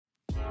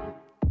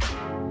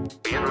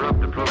We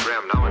interrupt the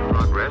program now in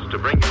progress to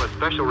bring you a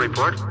special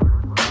report.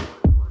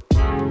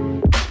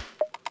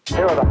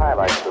 Here are the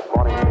highlights this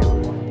morning's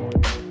news.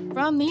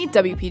 From the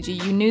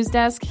WPGU News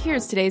Desk,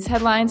 here's today's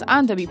headlines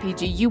on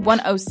WPGU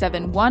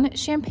 1071,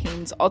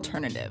 Champaign's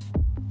Alternative.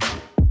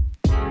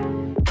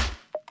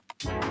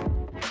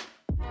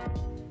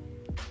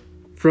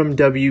 From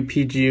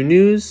WPGU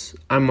News,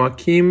 I'm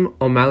Joaquim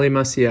O'Malley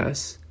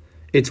Macias.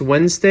 It's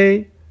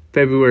Wednesday,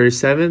 February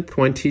 7th,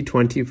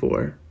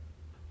 2024.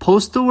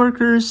 Postal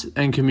workers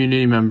and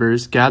community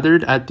members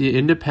gathered at the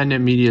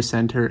Independent Media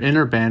Center in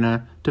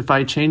Urbana to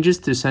fight changes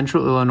to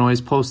Central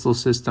Illinois' postal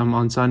system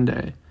on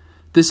Sunday.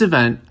 This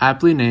event,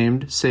 aptly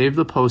named Save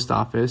the Post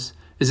Office,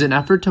 is an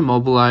effort to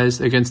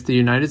mobilize against the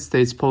United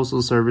States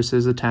Postal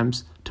Service's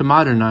attempts to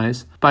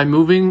modernize by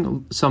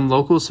moving some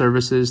local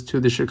services to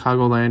the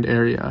Chicagoland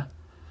area.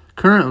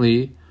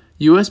 Currently,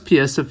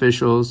 USPS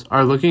officials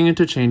are looking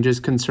into changes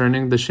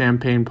concerning the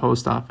Champaign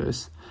Post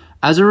Office.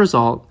 As a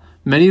result,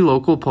 many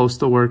local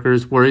postal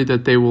workers worry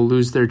that they will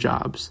lose their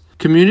jobs.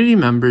 Community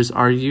members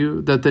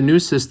argue that the new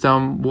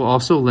system will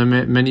also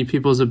limit many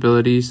people's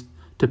abilities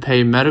to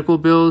pay medical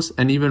bills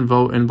and even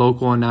vote in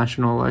local and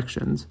national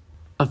elections.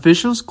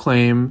 Officials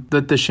claim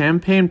that the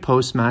Champaign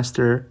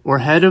postmaster, or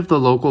head of the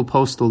local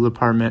postal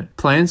department,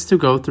 plans to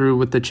go through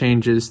with the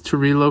changes to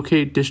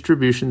relocate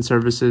distribution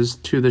services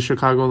to the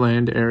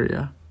Chicagoland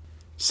area.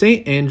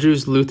 St.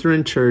 Andrew's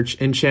Lutheran Church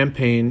in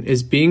Champaign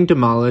is being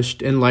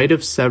demolished in light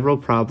of several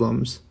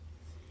problems.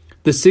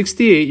 The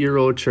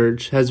 68-year-old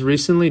church has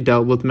recently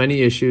dealt with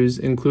many issues,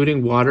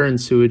 including water and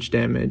sewage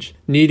damage,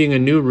 needing a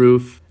new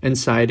roof and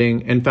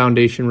siding and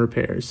foundation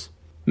repairs.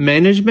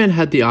 Management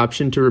had the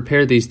option to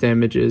repair these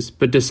damages,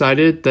 but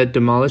decided that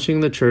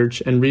demolishing the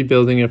church and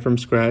rebuilding it from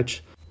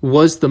scratch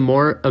was the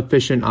more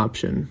efficient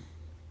option.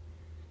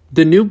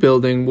 The new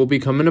building will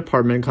become an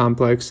apartment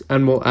complex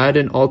and will add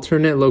an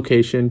alternate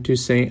location to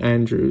St.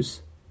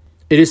 Andrews.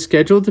 It is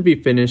scheduled to be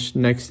finished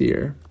next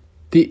year.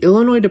 The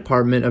Illinois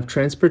Department of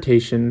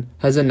Transportation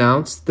has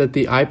announced that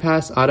the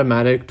iPass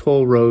automatic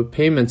toll road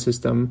payment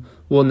system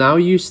will now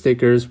use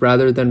stickers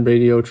rather than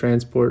radio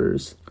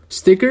transporters.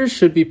 Stickers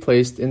should be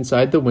placed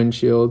inside the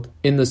windshield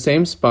in the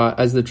same spot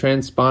as the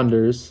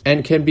transponders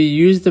and can be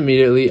used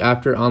immediately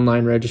after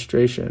online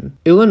registration.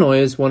 Illinois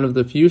is one of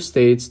the few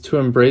states to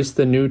embrace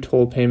the new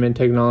toll payment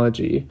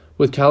technology,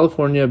 with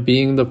California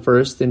being the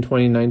first in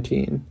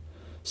 2019.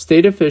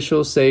 State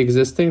officials say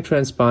existing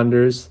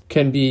transponders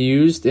can be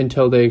used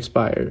until they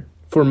expire.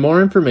 For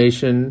more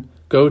information,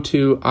 go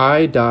to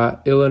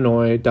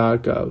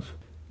i.illinois.gov.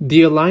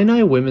 The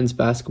Illini women's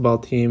basketball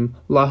team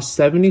lost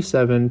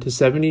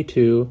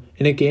 77-72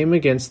 in a game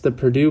against the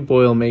Purdue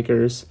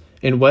Boilermakers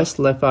in West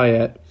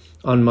Lafayette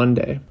on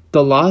Monday.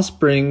 The loss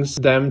brings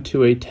them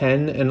to a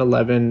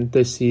 10-11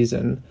 this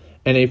season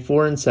and a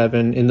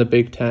 4-7 in the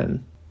Big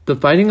Ten. The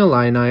Fighting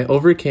Illini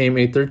overcame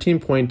a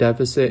 13-point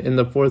deficit in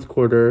the fourth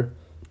quarter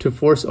to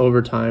force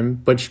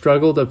overtime, but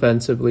struggled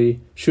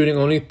offensively, shooting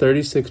only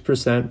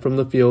 36% from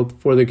the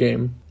field for the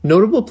game.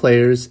 Notable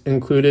players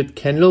included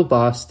Kendall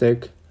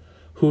Bostic,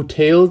 who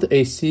tailed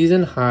a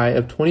season-high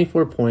of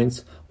 24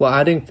 points while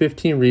adding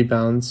 15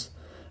 rebounds,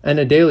 and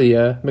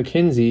Adalia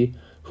McKenzie,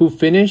 who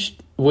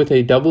finished with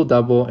a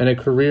double-double and a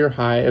career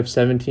high of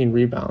 17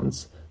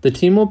 rebounds. The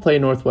team will play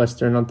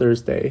Northwestern on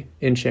Thursday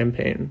in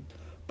Champaign.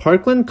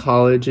 Parkland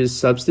College's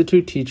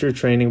substitute teacher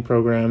training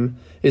program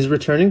is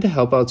returning to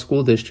help out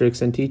school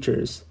districts and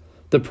teachers.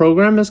 The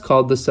program is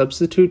called the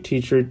Substitute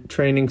Teacher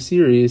Training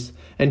Series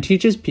and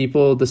teaches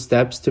people the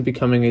steps to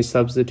becoming a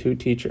substitute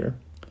teacher.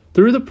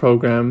 Through the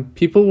program,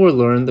 people will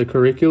learn the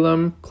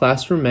curriculum,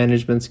 classroom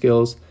management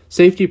skills,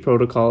 safety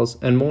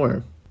protocols, and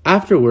more.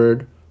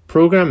 Afterward,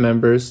 program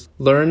members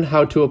learn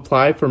how to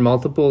apply for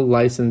multiple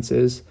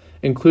licenses,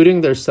 including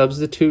their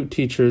substitute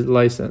teacher's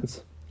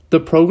license. The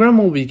program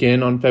will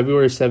begin on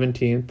February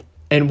 17th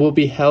and will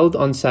be held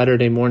on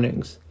Saturday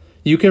mornings.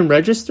 You can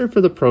register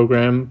for the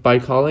program by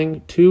calling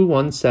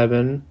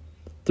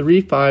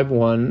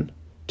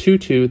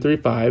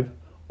 217-351-2235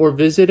 or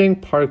visiting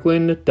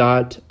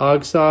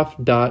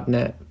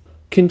parkland.ogsoff.net.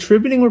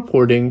 Contributing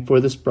reporting for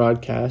this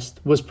broadcast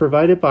was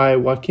provided by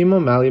Joaquim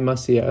O'Malley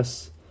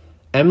Macias,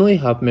 Emily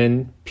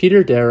Huffman,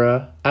 Peter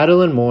Dara,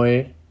 Adeline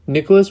Moy,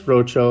 Nicholas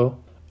Rocho.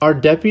 Our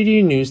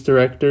deputy news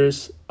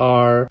directors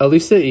are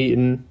Elisa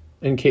Eaton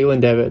and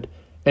Caitlin Devitt,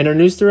 and our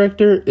news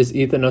director is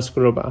Ethan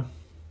Escobar.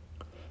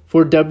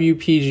 For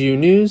WPGU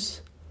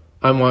News,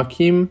 I'm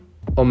Joaquim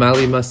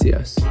O'Malley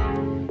Macias.